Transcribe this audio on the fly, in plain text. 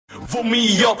vote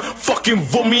me up, fucking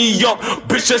vote me up,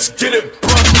 bitch, let's get it, bro.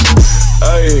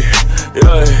 Hey,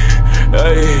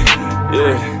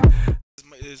 yeah.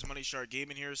 This is Money Shark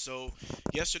Gaming here. So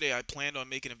yesterday I planned on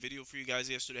making a video for you guys.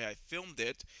 Yesterday I filmed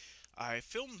it. I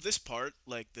filmed this part,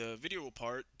 like the video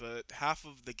part, but half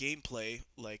of the gameplay,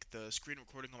 like the screen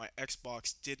recording on my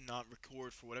Xbox, did not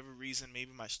record for whatever reason.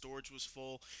 Maybe my storage was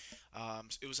full.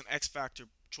 It was an X Factor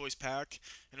choice pack,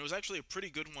 and it was actually a pretty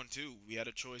good one too. We had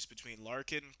a choice between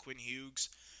Larkin, Quinn Hughes,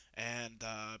 and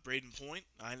Braden Point.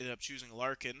 I ended up choosing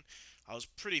Larkin. I was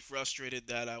pretty frustrated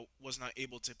that I was not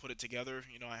able to put it together.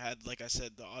 You know, I had, like I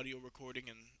said, the audio recording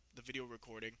and the video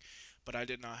recording, but I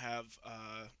did not have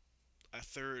a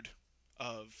third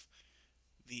of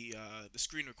the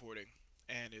screen recording.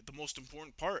 And the most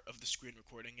important part of the screen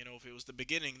recording, you know, if it was the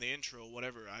beginning, the intro,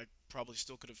 whatever, I probably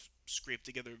still could have scraped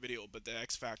together a video, but the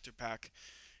X Factor pack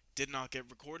did not get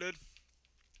recorded,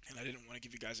 and I didn't want to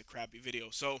give you guys a crappy video.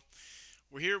 So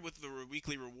we're here with the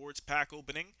weekly rewards pack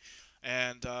opening,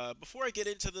 and before I get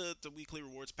into the weekly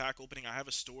rewards pack opening, I have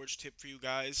a storage tip for you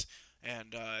guys,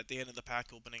 and at the end of the pack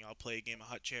opening, I'll play a game of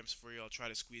Hut Champs for you. I'll try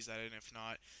to squeeze that in. If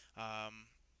not,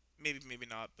 maybe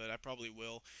not, but I probably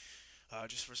will.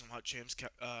 Just for some Hut Champs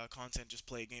content, just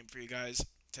play a game for you guys,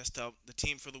 test out the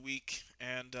team for the week,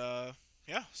 and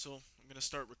yeah, so I'm going to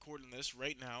start recording this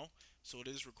right now, so it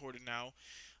is recorded now.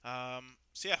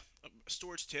 So yeah, a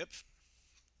storage tip.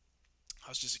 I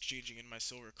was just exchanging in my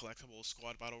silver collectible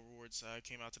squad battle rewards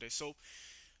came out today. So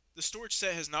the storage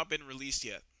set has not been released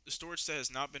yet. The storage set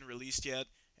has not been released yet,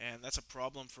 and that's a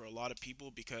problem for a lot of people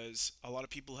because a lot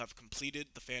of people have completed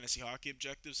the fantasy hockey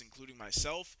objectives, including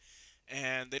myself,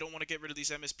 and they don't want to get rid of these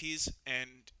MSPs. And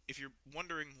if you're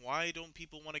wondering why don't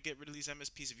people want to get rid of these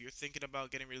MSPs, if you're thinking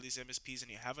about getting rid of these MSPs and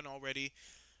you haven't already,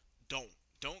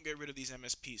 don't get rid of these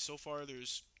MSPs. So far,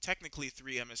 there's technically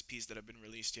 3 MSPs that have been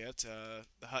released yet.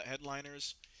 The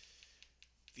headliners,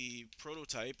 the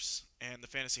prototypes, and the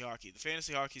fantasy hockey. The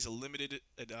fantasy hockey is a limited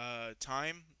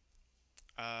time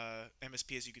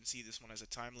MSP. As you can see, this one has a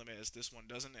time limit, as this one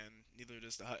doesn't, and neither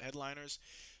does the headliners.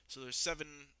 So there's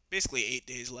basically 8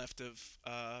 days left of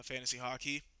fantasy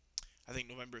hockey. I think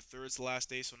November 3rd is the last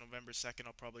day, so November 2nd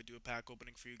I'll probably do a pack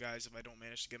opening for you guys if I don't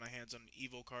manage to get my hands on an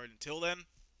Evo card until then.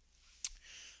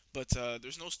 But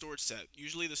there's no storage set.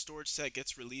 Usually the storage set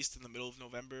gets released in the middle of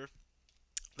November.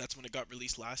 That's when it got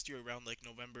released last year, around like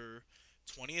November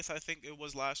 20th, I think it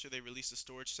was last year they released the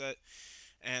storage set.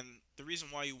 And the reason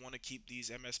why you want to keep these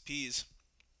MSPs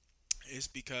is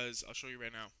because, I'll show you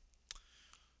right now.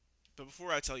 But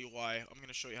before I tell you why, I'm going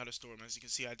to show you how to store them. As you can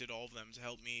see, I did all of them to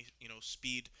help me, you know,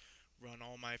 speed run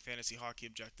all my fantasy hockey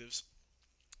objectives.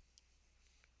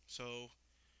 So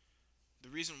the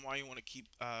reason why you want to keep,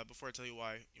 before I tell you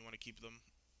why you want to keep them,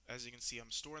 as you can see, I'm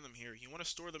storing them here. You want to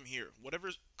store them here. Whatever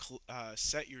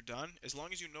set you're done, as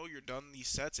long as you know you're done these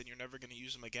sets and you're never going to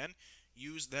use them again,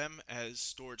 use them as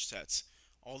storage sets.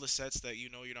 All the sets that you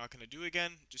know you're not going to do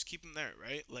again, just keep them there,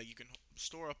 right? Like, you can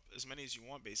store up as many as you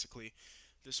want, basically.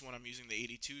 This one I'm using the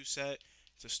 82 set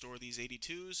to store these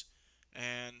 82s,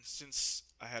 and since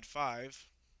I had 5,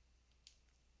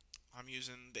 I'm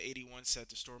using the 81 set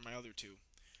to store my other 2.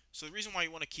 So the reason why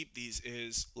you want to keep these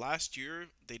is last year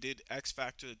they did X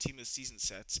Factor the Team of the Season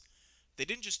sets. They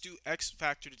didn't just do X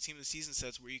Factor to Team of the Season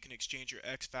sets where you can exchange your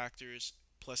X Factors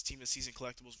plus Team of the Season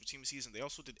collectibles for Team of the Season. They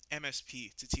also did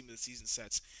MSP to Team of the Season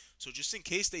sets. So just in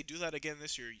case they do that again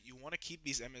this year, you want to keep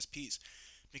these MSPs.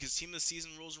 Because Team of the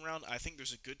Season rolls around, I think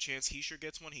there's a good chance Heischer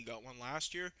gets one. He got one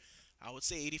last year. I would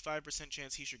say 85%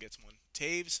 chance Heischer gets one.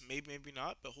 Taves, maybe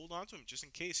not, but hold on to him just in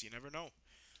case. You never know.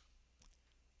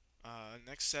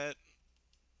 Next set.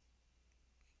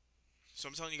 So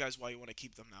I'm telling you guys why you want to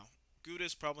keep them now.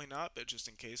 Gudas, probably not, but just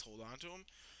in case, hold on to them.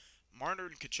 Marner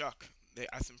and Kachuk.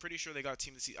 I'm pretty sure they got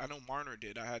Team of the Season. I know Marner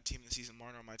did. I had Team of the Season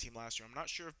Marner on my team last year. I'm not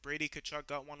sure if Brady Kachuk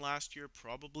got one last year.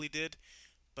 Probably did.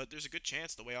 But there's a good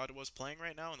chance, the way Ottawa's playing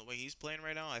right now and the way he's playing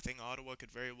right now, I think Ottawa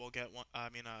could very well get one.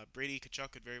 Brady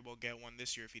Kachuk could very well get one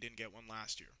this year if he didn't get one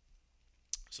last year.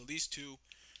 So these two,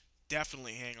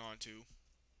 definitely hang on to.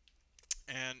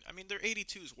 And, I mean, they're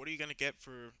 82s. What are you going to get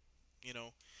for, you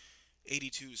know,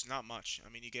 82s? Not much. I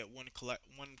mean, you get one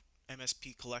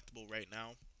MSP collectible right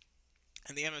now.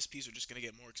 And the MSPs are just going to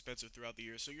get more expensive throughout the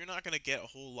year. So you're not going to get a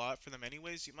whole lot for them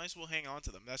anyways. You might as well hang on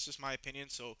to them. That's just my opinion.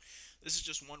 So this is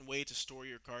just one way to store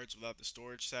your cards without the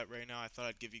storage set right now. I thought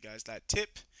I'd give you guys that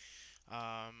tip.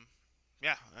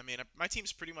 Yeah, I mean, my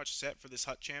team's pretty much set for this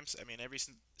Hut Champs. I mean, every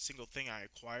single thing I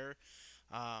acquire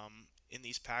in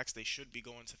these packs, they should be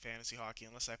going to fantasy hockey,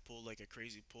 unless I pull like a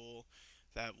crazy pull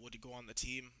that would go on the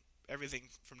team. Everything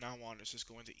from now on is just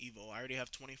going to Evo. I already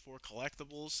have 24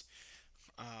 collectibles.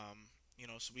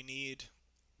 So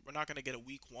we're not gonna get a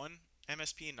week one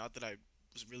MSP. Not that I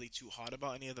was really too hot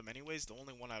about any of them anyways. The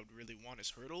only one I would really want is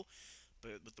Hurdle.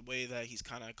 But with the way that he's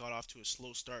kind of got off to a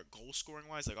slow start goal scoring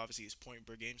wise, like obviously he's point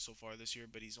per game so far this year,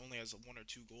 but he's only has one or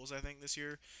two goals I think this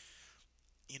year.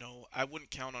 I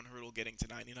wouldn't count on Hurdle getting to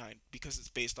 99 because it's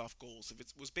based off goals. If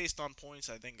it was based on points,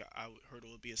 I think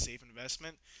Hurdle would be a safe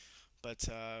investment. But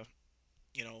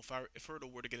if Hurdle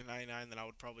were to get a 99, then I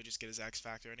would probably just get his X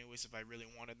Factor anyways if I really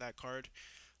wanted that card.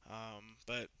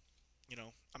 But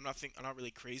I'm not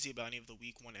really crazy about any of the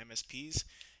week one MSPs,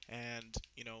 and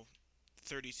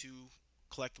 32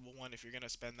 collectible one. If you're gonna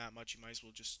spend that much, you might as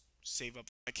well just save up.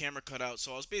 My camera cut out,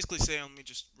 so I was basically saying, let me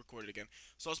just record it again.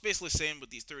 So I was basically saying with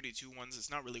these 32 ones,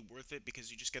 it's not really worth it because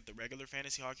you just get the regular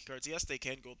fantasy hockey cards. Yes, they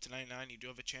can go up to 99. You do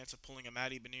have a chance of pulling a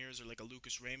Matty Beniers or like a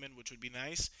Lucas Raymond, which would be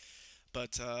nice,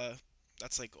 but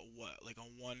that's like a what, like a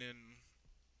one in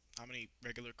how many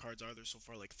regular cards are there so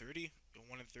far? Like 30? A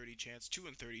 1 in 30 chance, 2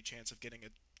 in 30 chance of getting a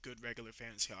good regular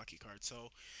fantasy hockey card.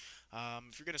 So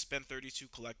if you're going to spend 32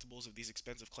 collectibles of these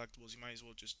expensive collectibles, you might as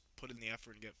well just put in the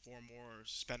effort and get 4 more, or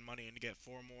spend money and get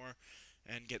 4 more,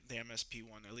 and get the MSP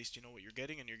one. At least you know what you're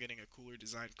getting, and you're getting a cooler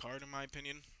designed card, in my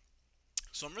opinion.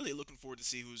 So I'm really looking forward to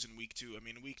see who's in week two. I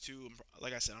mean, week two,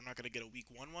 like I said, I'm not going to get a week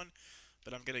one,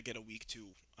 but I'm going to get a week two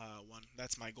one.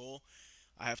 That's my goal.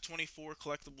 I have 24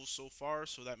 collectibles so far,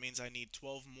 so that means I need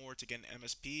 12 more to get an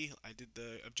MSP. I did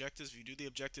the objectives. If you do the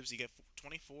objectives, you get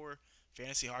 24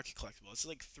 fantasy hockey collectibles. It's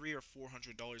like $300 or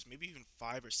 $400, maybe even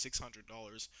 $500 or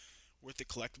 $600 worth of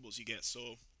collectibles you get.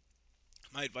 So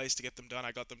my advice to get them done,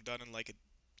 I got them done in like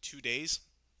 2 days,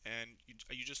 and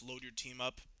you just load your team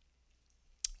up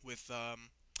with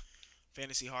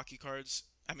fantasy hockey cards.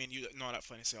 I mean, you no, not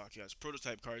fantasy hockey cards,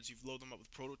 prototype cards. You load them up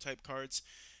with prototype cards,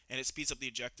 and it speeds up the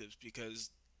objectives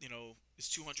because it's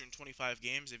 225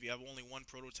 games. If you have only one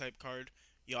prototype card,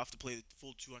 you have to play the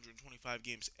full 225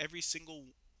 games. Every single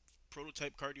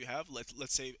prototype card you have,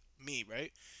 let's say me,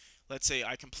 right? Let's say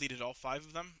I completed all five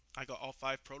of them. I got all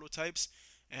five prototypes,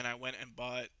 and I went and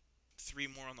bought three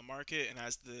more on the market. And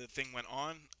as the thing went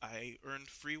on, I earned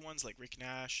free ones like Rick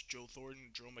Nash, Joe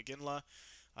Thornton, Jerome McGinley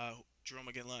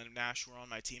and Nash were on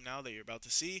my team now that you're about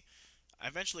to see. I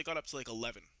eventually got up to like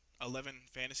 11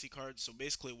 fantasy cards. So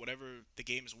basically, whatever the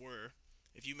games were,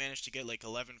 if you managed to get like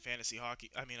 11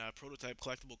 prototype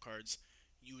collectible cards,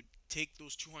 you would take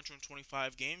those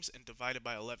 225 games and divide it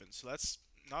by 11. So that's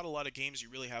not a lot of games you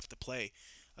really have to play,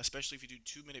 especially if you do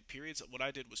 2 minute periods. What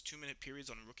I did was 2 minute periods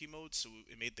on rookie mode, so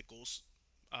it made the goals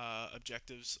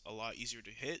objectives a lot easier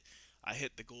to hit. I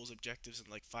hit the goals objectives in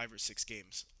like 5 or 6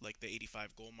 games, like the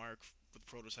 85 goal mark with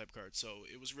prototype cards. So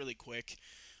it was really quick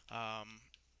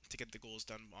to get the goals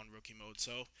done on rookie mode.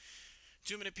 So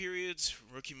 2 minute periods,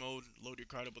 rookie mode, load your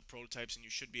card up with prototypes, and you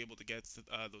should be able to get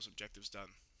those objectives done.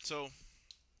 So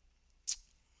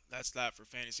that's that for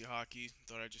fantasy hockey.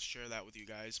 Thought I'd just share that with you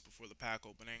guys before the pack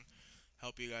opening,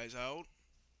 help you guys out.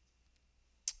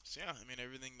 So yeah, I mean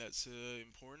everything that's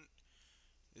important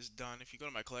is done. If you go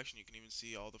to my collection, you can even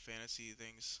see all the fantasy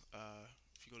things.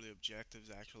 If you go to the objectives,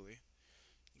 actually,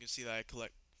 you can see that I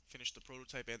finished the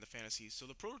prototype and the fantasy. So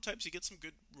the prototypes, you get some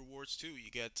good rewards too.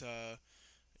 You get,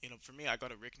 for me, I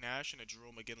got a Rick Nash and a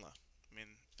Jerome McGinley. I mean,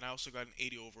 and I also got an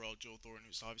 80 overall Joe Thornton,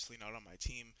 who's obviously not on my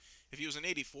team. If he was an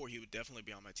 84, he would definitely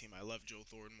be on my team. I love Joe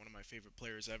Thornton, one of my favorite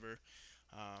players ever.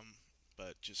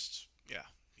 But just, yeah,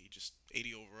 he just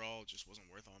 80 overall just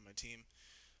wasn't worth on my team.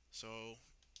 So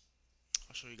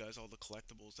I'll show you guys all the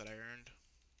collectibles that I earned.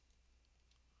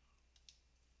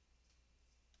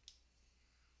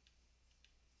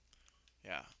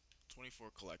 Yeah, 24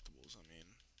 collectibles. I mean,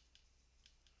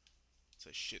 it's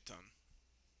a shit ton.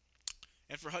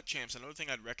 And for Hut Champs, another thing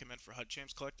I'd recommend for Hut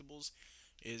Champs collectibles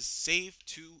is save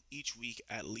 2 each week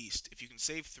at least. If you can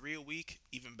save 3 a week,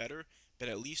 even better. But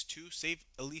at least 2, save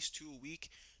at least 2 a week,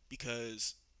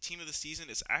 because Team of the Season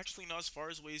is actually not as far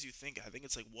away as you think. I think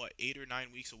it's like what, 8 or 9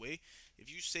 weeks away.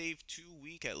 If you save 2 a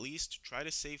week at least, try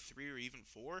to save 3 or even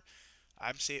 4.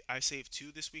 I saved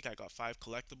 2 this week. I got 5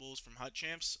 collectibles from Hut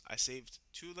Champs. I saved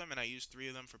 2 of them and I used 3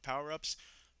 of them for power ups.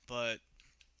 But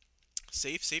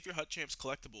save your Hut Champs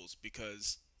collectibles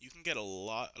because you can get a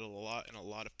lot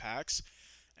of packs.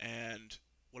 And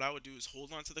what I would do is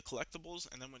hold on to the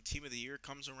collectibles, and then when Team of the Year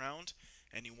comes around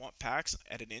and you want packs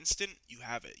at an instant, you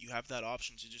have it. You have that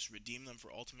option to just redeem them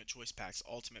for Ultimate Choice packs,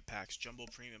 Ultimate packs, Jumbo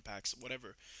Premium packs,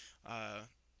 whatever.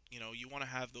 You want to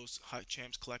have those Hut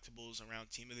Champs collectibles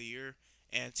around Team of the Year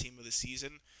and Team of the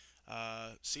Season.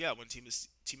 So yeah, when Team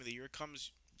of the Year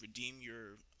comes, redeem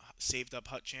your saved up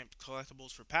Hut Champ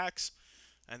collectibles for packs,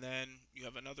 and then you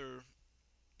have another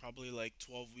probably like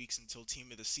 12 weeks until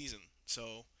Team of the Season.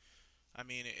 So I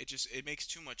mean, it makes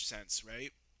too much sense,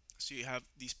 right? So you have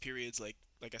these periods like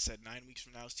I said, 9 weeks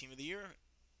from now is Team of the Year.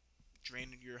 Drain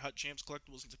your Hut Champs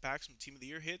collectibles into packs when Team of the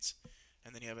Year hits,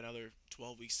 and then you have another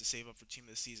 12 weeks to save up for Team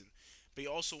of the Season. But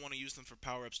you also want to use them for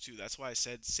power ups too. That's why I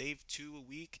said save 2 a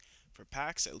week for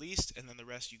packs at least, and then the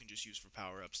rest you can just use for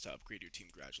power ups to upgrade your team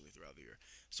gradually throughout the year.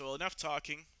 So enough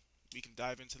talking. We can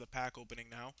dive into the pack opening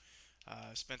now.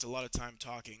 Spent a lot of time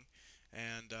talking,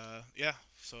 and yeah,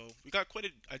 so we got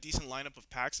quite a decent lineup of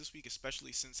packs this week,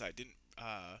 especially since I didn't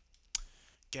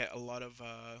get a lot of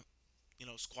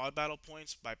squad battle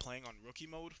points by playing on rookie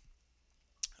mode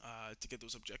to get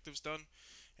those objectives done,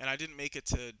 and I didn't make it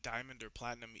to diamond or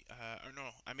platinum. Or no,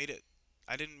 I made it.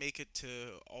 I didn't make it to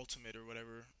ultimate or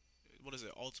whatever. What is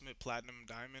it? Ultimate, platinum,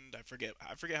 diamond. I forget.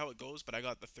 I forget how it goes, but I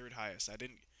got the third highest. I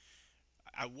didn't.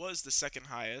 I was the second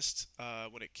highest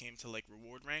when it came to like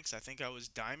reward ranks. I think I was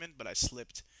diamond, but I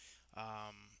slipped.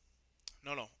 Um,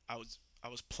 no, I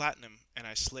was platinum and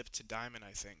I slipped to diamond.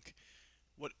 I think.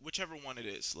 Whichever one it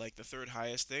is, like the third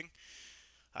highest thing.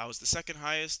 I was the second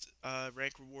highest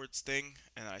rank rewards thing,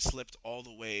 and I slipped all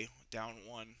the way down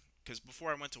one. Because before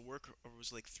I went to work, it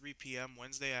was like 3 p.m.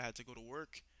 Wednesday, I had to go to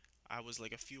work. I was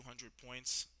like a few hundred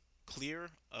points clear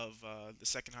of the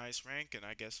second highest rank, and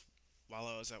I guess while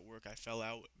I was at work, I fell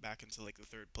out back into like the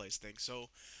third place thing. So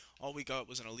all we got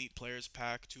was an elite players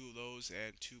pack, two of those,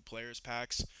 and two players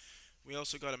packs. We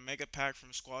also got a mega pack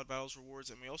from Squad Battles Rewards,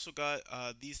 and we also got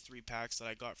these three packs that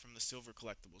I got from the Silver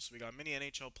Collectibles. So we got mini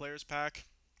NHL Players Pack,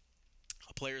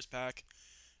 a Players Pack,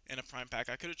 and a Prime Pack.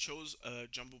 I could have chose a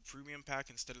Jumbo Premium Pack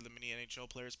instead of the mini NHL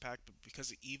Players Pack, but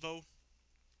because of Evo,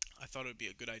 I thought it would be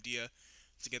a good idea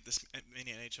to get this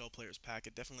mini NHL Players Pack.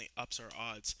 It definitely ups our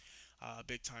odds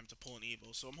big time to pull an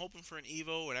Evo. So I'm hoping for an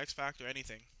Evo, an X Factor,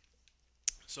 anything.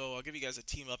 So I'll give you guys a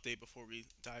team update before we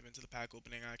dive into the pack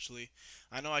opening. Actually,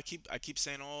 I know I keep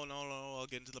saying, oh no, I'll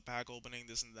get into the pack opening,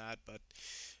 this and that, but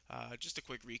just a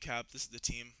quick recap. This is the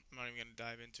team. I'm not even gonna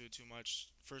dive into it too much.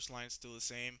 First line's still the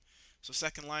same. So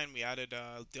second line we added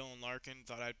Dylan Larkin.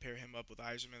 Thought I'd pair him up with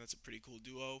Eiserman. That's a pretty cool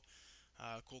duo.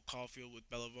 Cole Caulfield with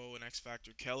Beliveau and X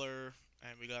Factor Keller,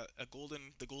 and we got the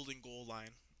golden goal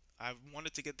line. I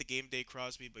wanted to get the Game Day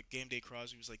Crosby, but Game Day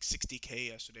Crosby was like 60K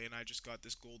yesterday, and I just got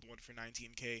this gold one for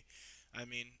 19K. I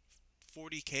mean,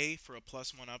 40K for a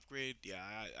 +1 upgrade, yeah,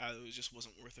 it just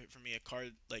wasn't worth it for me. A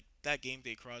card like that Game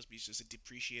Day Crosby is just a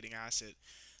depreciating asset.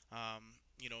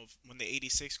 When the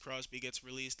 86 Crosby gets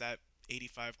released, that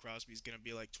 85 Crosby is going to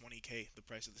be like 20K, the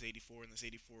price of this 84, and this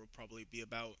 84 will probably be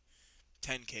about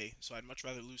 10K. So I'd much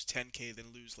rather lose 10K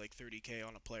than lose like 30K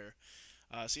on a player.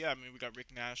 So yeah, I mean we got Rick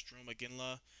Nash, Drew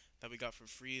McGinley that we got for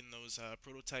free in those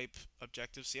prototype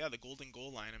objectives. So yeah, the golden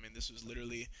goal line. I mean this was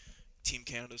literally Team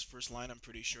Canada's first line. I'm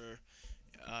pretty sure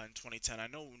in 2010. I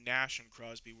know Nash and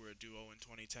Crosby were a duo in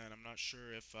 2010. I'm not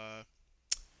sure if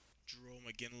Jerome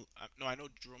McGinley. No, I know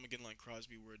Jerome McGinley and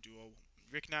Crosby were a duo.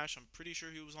 Rick Nash, I'm pretty sure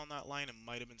he was on that line. It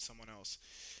might have been someone else.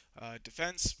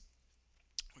 Defense,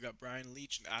 we got Brian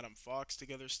Leach and Adam Fox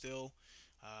together still.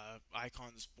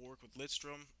 Icons Bork with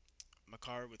Lidstrom.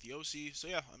 Makar with Yossi. So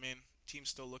yeah, I mean, team's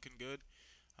still looking good.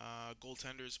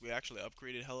 Goaltenders, we actually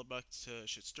upgraded Hellebuck to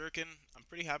Shitsturkin. I'm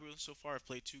pretty happy with him so far. I've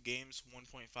played 2 games,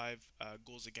 1.5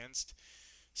 goals against.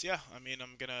 So yeah, I mean,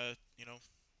 I'm gonna,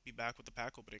 be back with the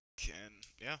pack opening. And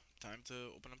yeah, time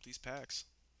to open up these packs.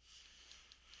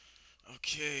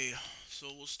 Okay, so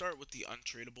we'll start with the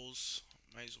untradables.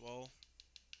 Might as well.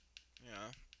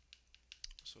 Yeah.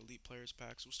 So elite players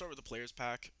packs. We'll start with the players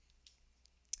pack.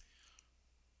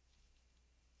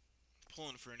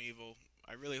 Pulling for an Evo.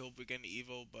 I really hope we get an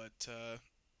Evo, but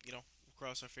we'll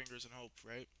cross our fingers and hope,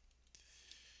 right?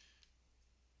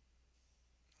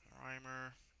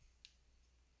 Reimer.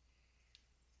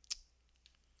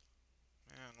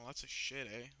 Man, lots of shit,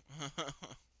 eh?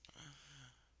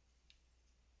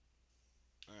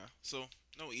 Yeah. So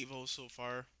no Evo so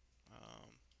far. Um,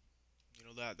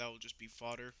 that will just be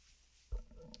fodder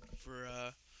for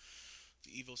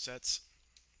the Evo sets.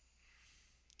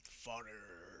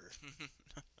 Fodder.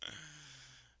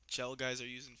 Chell guys are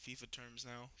using FIFA terms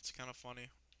now. It's kind of funny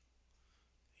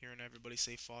hearing everybody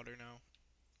say fodder now.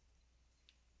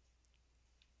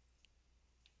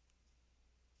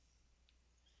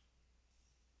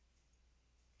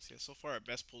 So yeah, so far our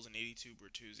best pull's an 82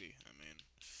 Bertuzzi. I mean,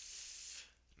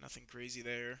 nothing crazy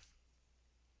there.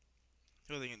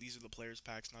 The other thing, these are the players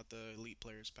packs, not the elite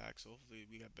players packs. So hopefully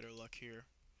we got better luck here.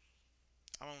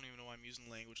 I don't even know why I'm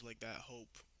using language like that.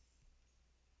 Hope.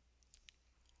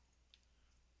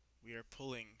 We are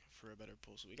pulling for a better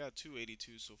pull. So we got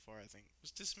 282s so far, I think.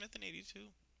 Was this Smith an 82? Yeah,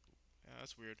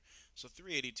 that's weird. So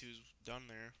 382s done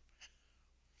there.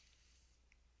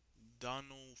 Done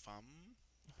fam.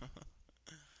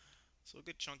 So a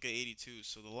good chunk of 82.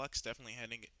 So the luck's definitely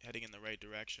heading in the right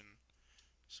direction.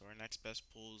 So our next best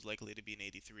pull is likely to be an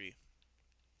 83.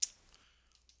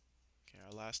 Okay,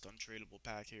 our last untradeable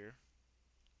pack here.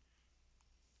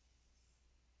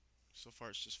 So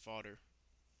far it's just fodder.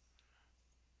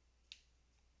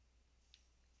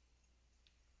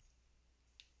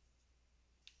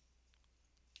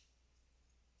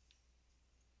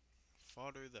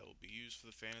 Fodder that will be used for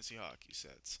the fantasy hockey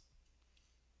sets.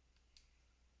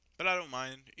 But I don't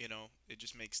mind, you know, it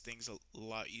just makes things a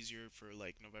lot easier for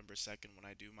like November 2nd when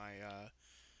I do my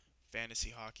fantasy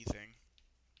hockey thing.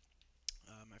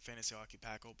 My fantasy hockey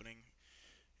pack opening.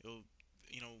 It'll,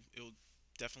 it'll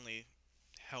definitely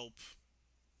help,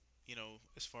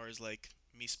 as far as like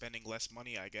me spending less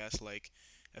money, I guess. Like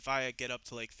if I get up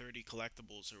to like 30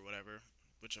 collectibles or whatever,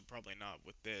 which I'm probably not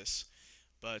with this,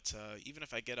 but even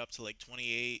if I get up to like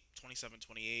 28, 27,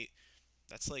 28,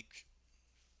 that's like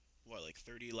what, like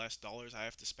 30 less dollars I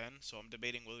have to spend. So I'm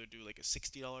debating whether to do like a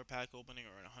 $60 pack opening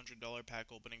or a $100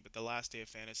 pack opening. But the last day of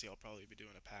fantasy, I'll probably be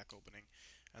doing a pack opening,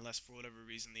 unless for whatever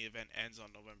reason the event ends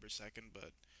on November 2nd.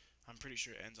 But I'm pretty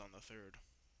sure it ends on the 3rd.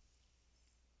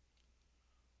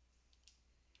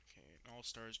 Okay, an All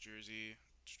Stars jersey.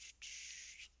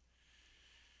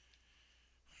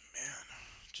 Man,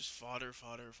 just fodder,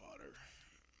 fodder, fodder.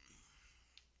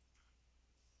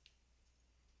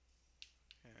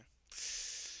 Yeah.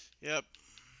 Yep,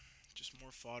 just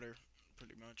more fodder,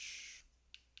 pretty much.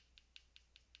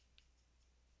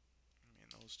 I mean,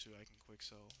 those two I can quick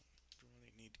sell. Don't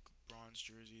really need bronze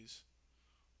jerseys.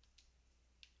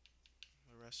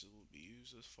 The rest will be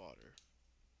used as fodder.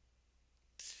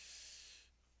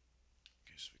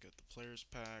 Okay, so we got the players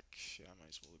pack. Yeah, I might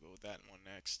as well go with that one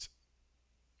next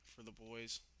for the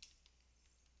boys.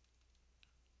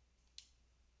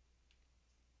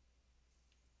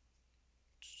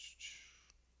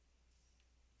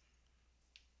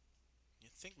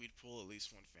 You'd think we'd pull at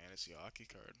least one fantasy hockey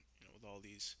card, with all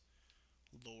these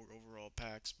lower overall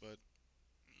packs, but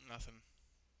nothing.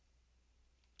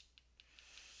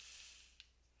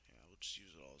 Yeah, we'll just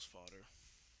use it all as fodder.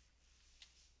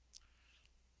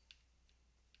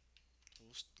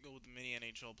 We'll go with the mini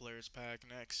NHL players pack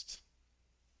next.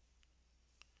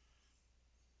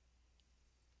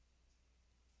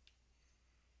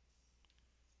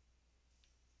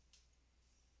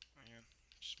 Man,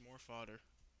 just more fodder.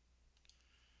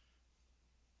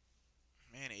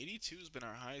 Man, 82 has been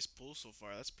our highest pull so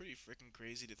far. That's pretty freaking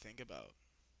crazy to think about.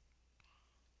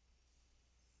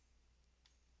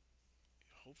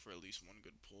 Hope for at least one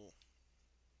good pull.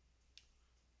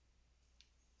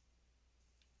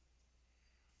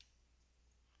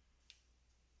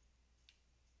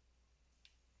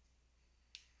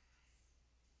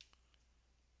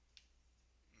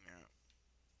 Yeah,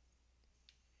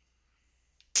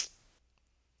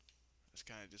 it's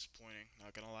kind of disappointing,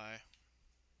 not gonna lie.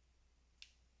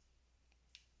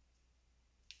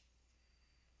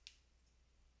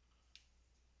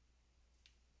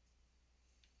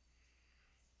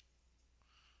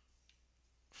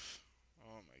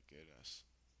 Oh my goodness.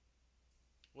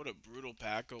 What a brutal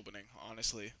pack opening,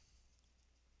 honestly.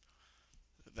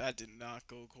 That did not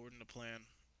go according to plan.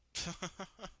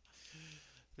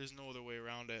 There's no other way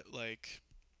around it. Like,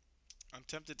 I'm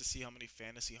tempted to see how many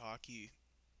fantasy hockey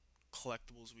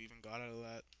collectibles we even got out of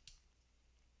that.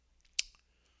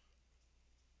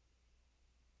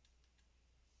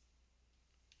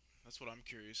 That's what I'm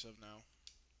curious of now.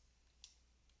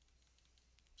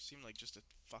 Seemed like just a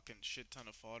fucking shit ton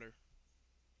of fodder.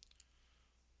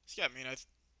 So yeah, I mean, I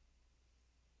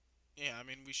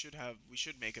mean, we should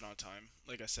make it on time.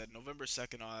 Like I said, November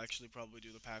 2nd, I'll actually probably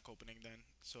do the pack opening then.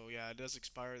 So yeah, it does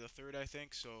expire the 3rd, I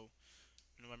think. So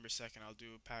November 2nd, I'll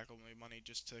do a pack opening money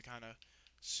just to kind of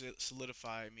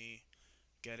solidify me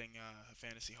getting a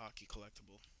fantasy hockey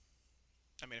collectible.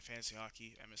 I mean, a fantasy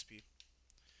hockey MSP.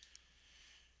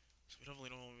 So we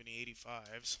definitely don't have any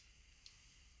 85s.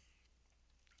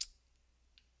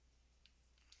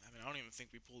 I mean, I don't even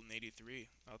think we pulled an 83.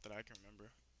 Not that I can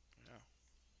remember. Yeah,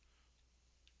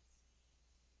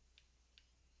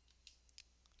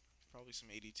 probably some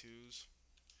 82s.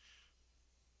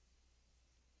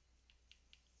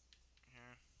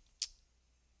 Yeah.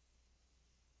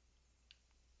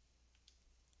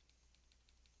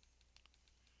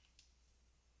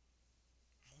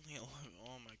 Only 11.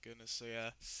 Oh my goodness. So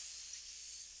yeah,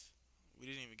 we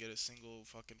didn't even get a single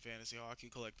fucking fantasy hockey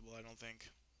collectible, I don't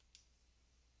think.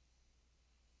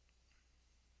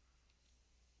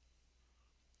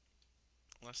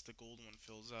 Unless the gold one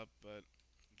fills up, but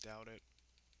doubt it.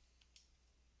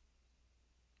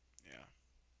 Yeah.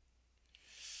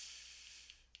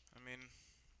 I mean,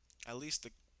 at least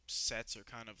sets are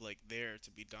kind of like there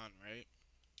to be done, right?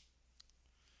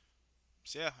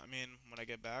 So yeah, I mean, when I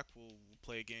get back, we'll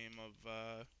play a game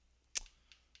of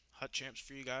Hut Champs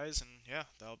for you guys, and yeah,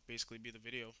 that'll basically be the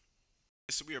video.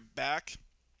 So we are back,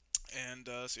 and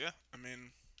so yeah, I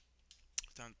mean,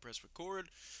 time to press record.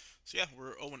 So yeah,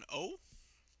 we're 0-0.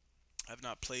 I've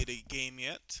not played a game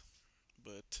yet,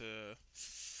 but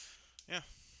yeah,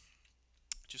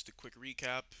 just a quick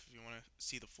recap. If you want to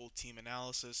see the full team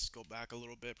analysis, go back a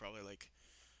little bit, probably like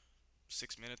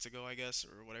 6 minutes ago, I guess,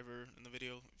 or whatever in the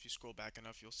video. If you scroll back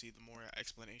enough, you'll see the more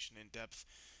explanation,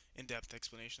 in-depth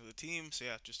explanation of the team. So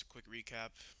yeah, just a quick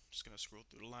recap. Just gonna scroll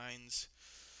through the lines,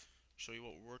 show you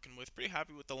what we're working with. Pretty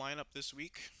happy with the lineup this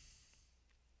week.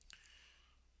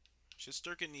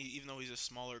 Shesterkin, even though he's a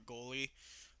smaller goalie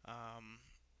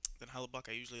than Hellebuck,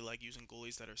 I usually like using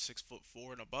goalies that are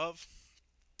 6'4" and above.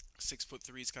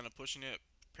 6'3" is kind of pushing it.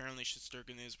 Apparently,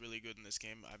 Shesterkin is really good in this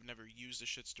game. I've never used a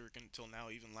Shesterkin until now.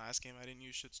 Even last game, I didn't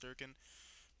use Shesterkin,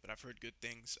 but I've heard good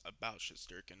things about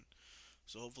Shesterkin.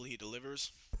 So hopefully he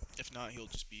delivers. If not, he'll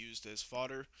just be used as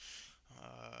fodder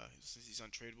since he's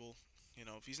untradeable. You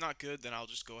know, if he's not good, then I'll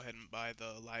just go ahead and buy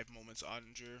the Live Moments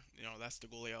Ottinger. You know, that's the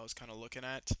goalie I was kind of looking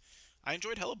at. I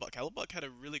enjoyed Hellebuck. Hellebuck had a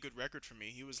really good record for me.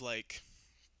 He was like,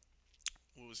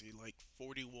 what was he, like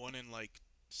 41 and like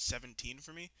 17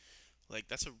 for me? Like,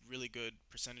 that's a really good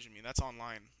percentage of me. That's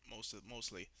online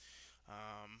mostly.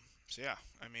 So yeah,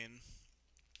 I mean,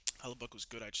 Hellebuck was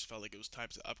good. I just felt like it was time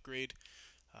to upgrade.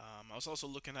 I was also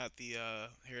looking at the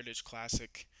Heritage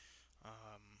Classic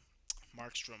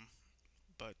Markstrom,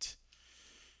 but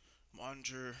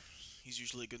Monger, he's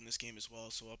usually good in this game as well,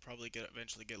 so I'll probably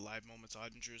eventually get Live Moments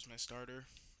Ottinger as my starter.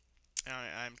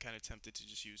 I'm kind of tempted to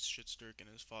just use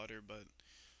Shesterkin as fodder, but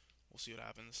we'll see what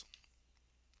happens.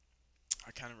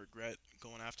 I kind of regret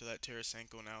going after that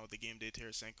Tarasenko now, the game day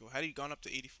Tarasenko. Had he gone up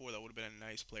to 84, that would have been a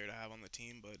nice player to have on the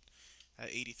team, but at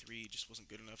 83, he just wasn't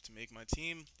good enough to make my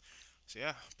team. So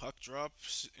yeah, puck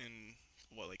drops in,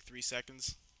 what, like 3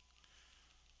 seconds?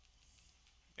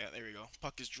 Yeah, there we go.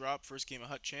 Puck is dropped, first game of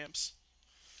Hut Champs.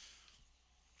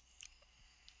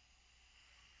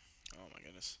 Oh my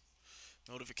goodness.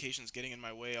 Notifications getting in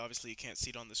my way. Obviously, you can't see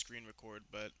it on the screen record,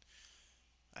 but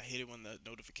I hate it when the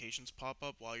notifications pop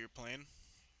up while you're playing.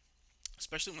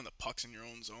 Especially when the puck's in your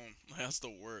own zone. That's the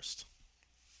worst.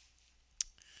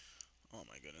 Oh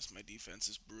my goodness, my defense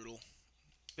is brutal.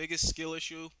 Biggest skill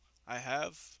issue I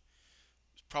have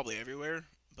is probably everywhere,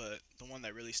 but the one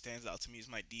that really stands out to me is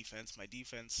my defense. My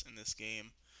defense in this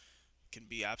game can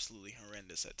be absolutely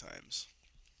horrendous at times.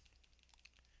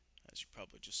 As you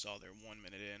probably just saw there 1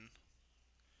 minute in.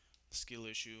 Skill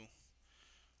issue.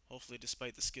 Hopefully,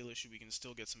 despite the skill issue, we can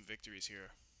still get some victories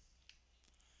here.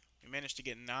 We managed to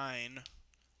get 9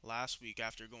 last week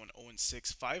after going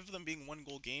 0-6, 5 of them being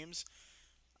 1-goal games.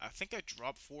 I think I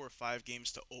dropped 4 or 5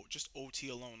 games to just OT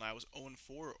alone. I was 0-4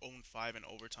 or 0-5 in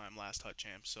overtime last Hut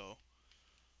Champ, so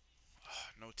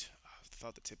I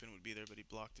thought the tip-in would be there, but he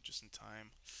blocked it just in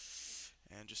time.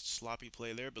 And just sloppy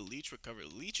play there, but Leach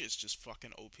recovered. Leach is just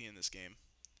fucking OP in this game.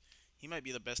 He might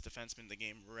be the best defenseman in the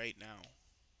game right now.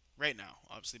 Right now.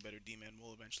 Obviously, better D-man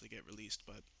will eventually get released,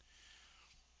 but...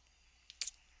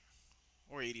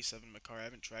 Or 87 Makar. I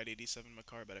haven't tried 87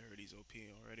 Makar, but I heard he's OP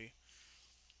already.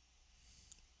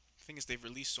 The thing is, they've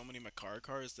released so many Makar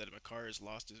cards that Makar has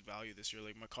lost his value this year.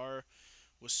 Like, Makar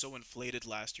was so inflated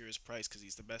last year, his price, because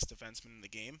he's the best defenseman in the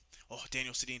game. Oh,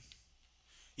 Daniel Sedin.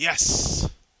 Yes!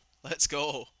 Let's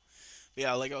go. But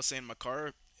yeah, like I was saying,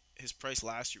 Makar, his price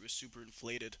last year was super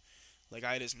inflated. Like,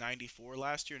 I had his 94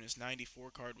 last year, and his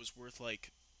 94 card was worth,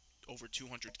 like, over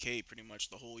 200k pretty much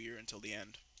the whole year until the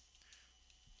end.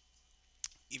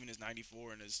 Even his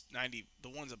 94 and his 90, the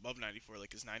ones above 94,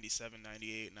 like his 97,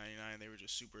 98, 99, they were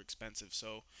just super expensive.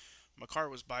 So, Makar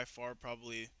was by far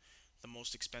probably the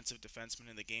most expensive defenseman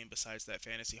in the game besides that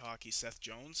fantasy hockey Seth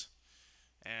Jones.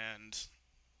 And,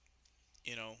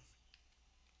 you know,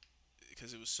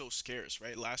 because it was so scarce,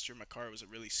 right? Last year, Makar was a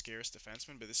really scarce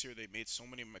defenseman, but this year they made so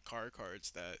many Makar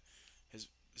cards that his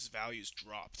values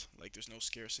dropped. Like, there's no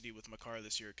scarcity with Makar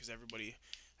this year because everybody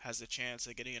has the chance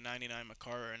of getting a 99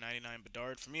 Makar or a 99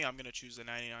 Bedard. For me, I'm going to choose the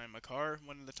 99 Makar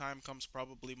when the time comes,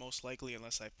 probably most likely,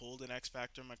 unless I pulled an X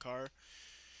Factor Makar.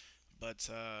 But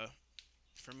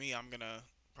for me, I'm going to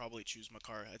probably choose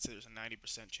Makar. I'd say there's a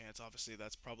 90% chance. Obviously,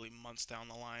 that's probably months down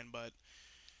the line, but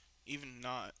even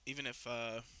if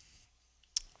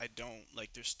I don't,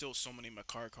 like, there's still so many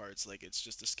Makar cards, like, it's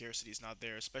just the scarcity's not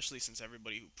there, especially since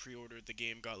everybody who pre-ordered the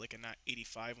game got, like, a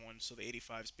 85 one, so the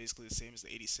 85 is basically the same as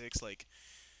the 86, like,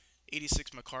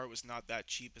 86 Makar was not that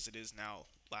cheap as it is now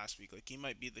last week, like, he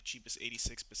might be the cheapest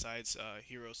 86 besides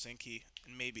Hero Senki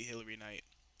and maybe Hillary Knight,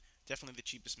 Definitely the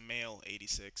cheapest male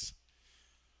 86.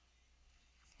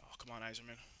 Oh, come on,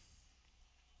 Iserman.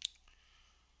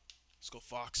 Let's go,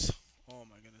 Fox. Oh,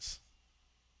 my goodness.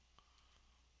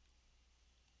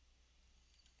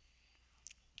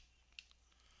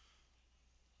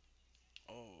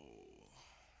 Oh,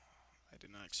 I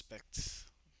did not expect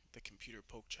the computer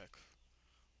poke check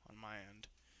on my end.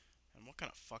 And what kind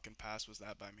of fucking pass was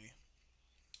that by me?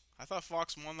 I thought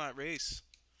Fox won that race.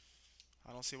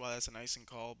 I don't see why that's an icing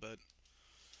call, but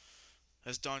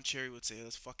as Don Cherry would say,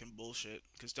 that's fucking bullshit.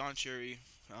 Because Don Cherry,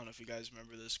 I don't know if you guys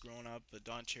remember this growing up, but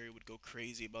Don Cherry would go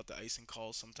crazy about the icing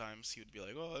calls sometimes. He would be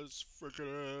like, oh, it's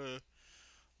freaking,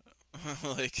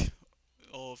 like,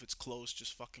 oh, if it's close,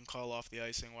 just fucking call off the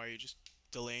icing. Why are you just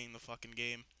delaying the fucking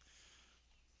game?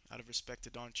 Out of respect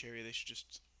to Don Cherry, they should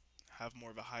just have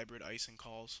more of a hybrid icing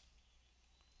calls.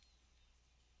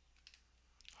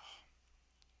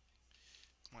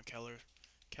 Come on, Keller.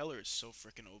 Keller is so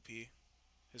freaking OP.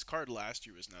 His card last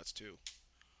year was nuts, too.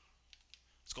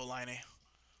 Let's go, Line.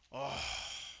 Oh,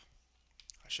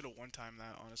 I should have one-timed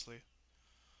that, honestly.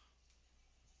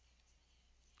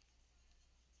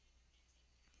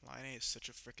 Line is such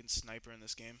a freaking sniper in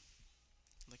this game.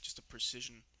 Like, just a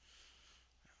precision.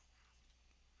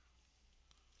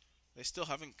 They still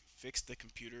haven't fixed the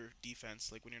computer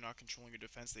defense. Like, when you're not controlling your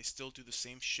defense, they still do the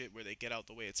same shit where they get out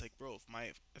the way. It's like, bro,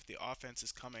 if the offense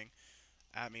is coming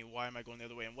at me, why am I going the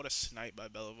other way? And what a snipe by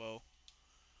Beliveau.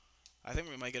 I think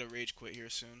we might get a rage quit here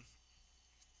soon.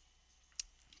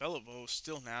 Beliveau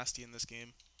still nasty in this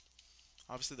game.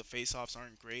 Obviously, the face-offs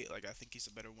aren't great. Like, I think he's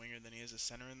a better winger than he is a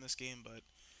center in this game, but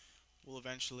we'll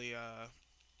eventually, I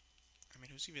mean,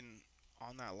 who's even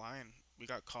on that line? We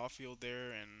got Caulfield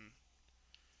there and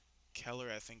Keller,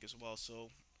 I think, as well,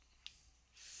 so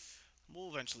we'll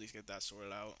eventually get that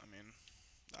sorted out. I mean,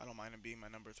 I don't mind him being my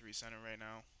number 3 center right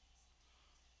now.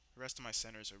 The rest of my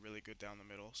centers are really good down the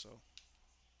middle, so.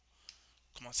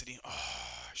 Come on, City. Oh,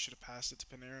 I should have passed it to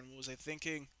Panarin. What was I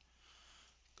thinking?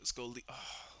 Let's go.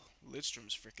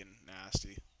 Lidstrom's freaking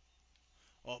nasty.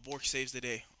 Oh, Bork saves the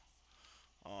day.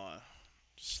 Oh,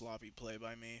 sloppy play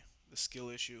by me. The skill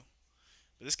issue.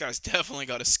 But this guy's definitely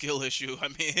got a skill issue. I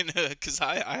mean, because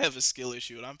I have a skill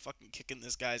issue, and I'm fucking kicking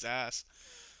this guy's ass.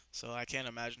 So I can't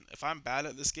imagine. If I'm bad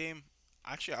at this game,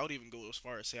 actually, I would even go as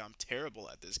far as say I'm terrible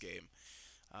at this game.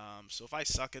 So if I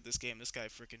suck at this game, this guy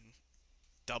freaking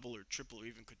double or triple or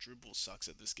even quadruple sucks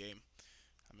at this game.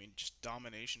 I mean, just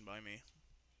domination by me.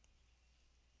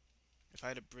 If I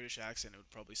had a British accent, it would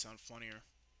probably sound funnier.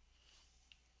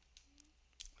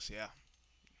 So yeah.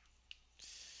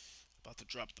 About to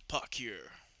drop the puck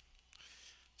here.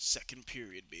 Second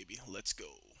period, baby. Let's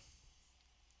go.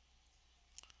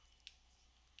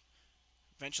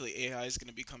 Eventually, AI is going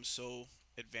to become so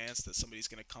advanced that somebody's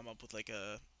going to come up with like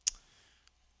an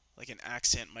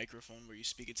accent microphone where you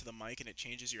speak it to the mic and it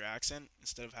changes your accent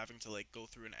instead of having to like go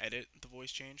through and edit the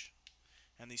voice change.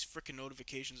 And these freaking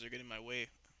notifications are getting in my way.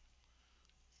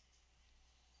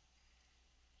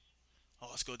 Oh,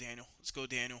 let's go, Daniel. Let's go,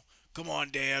 Daniel. Come on,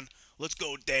 Dan. Let's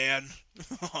go, Dan.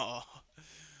 Oh,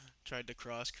 tried to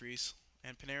cross crease.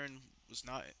 And Panarin was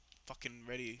not fucking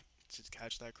ready to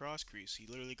catch that cross crease. He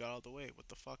literally got out of the way. What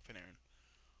the fuck, Panarin?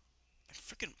 And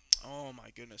freaking... Oh,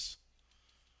 my goodness.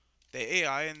 The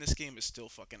AI in this game is still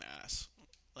fucking ass.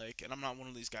 Like, and I'm not one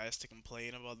of these guys to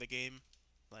complain about the game.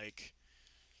 Like,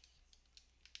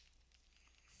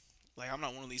 I'm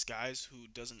not one of these guys who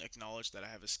doesn't acknowledge that I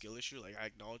have a skill issue. Like, I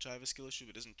acknowledge I have a skill issue,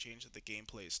 but it doesn't change that the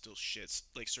gameplay is still shit.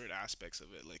 Like, certain aspects of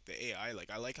it. Like, the AI,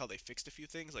 like, I like how they fixed a few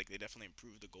things. Like, they definitely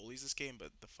improved the goalies this game, but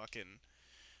the fucking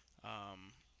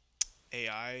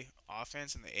AI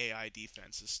offense and the AI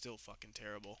defense is still fucking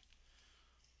terrible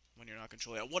when you're not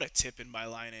controlling it. What a tip in by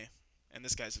Line. And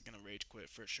this guy's gonna rage quit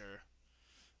for sure.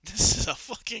 This is a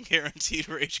fucking guaranteed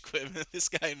rage quit. This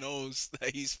guy knows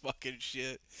that he's fucking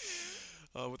shit.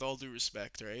 With all due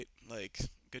respect, right? Like,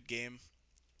 good game,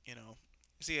 you know.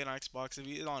 Is he on Xbox? If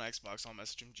he's on Xbox, I'll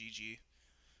message him GG.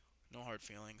 No hard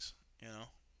feelings, you know.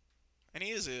 And he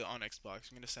is on Xbox.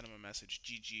 I'm gonna send him a message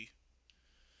GG.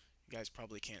 You guys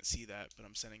probably can't see that, but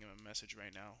I'm sending him a message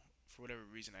right now. For whatever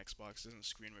reason, Xbox doesn't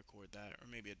screen record that, or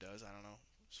maybe it does. I don't know.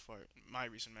 As far my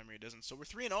recent memory, it doesn't. So we're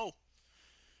 3-0.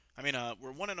 I mean,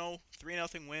 we're 1-0,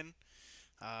 3-0 win.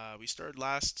 We started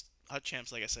last Hut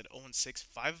Champs, like I said, 0-6,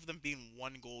 5 of them being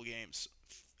 1-goal games.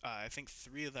 I think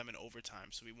 3 of them in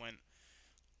overtime. So we went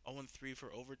 0-3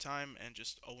 for overtime and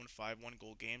just 0-5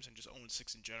 1-goal games and just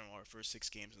 0-6 in general our first 6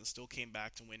 games, and still came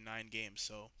back to win 9 games.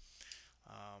 So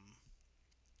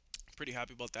pretty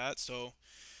happy about that. So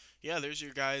yeah, there's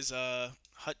your guys'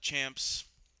 Hut Champs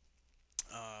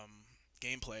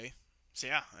gameplay. So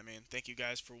yeah, I mean, thank you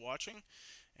guys for watching.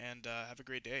 and have a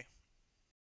great day.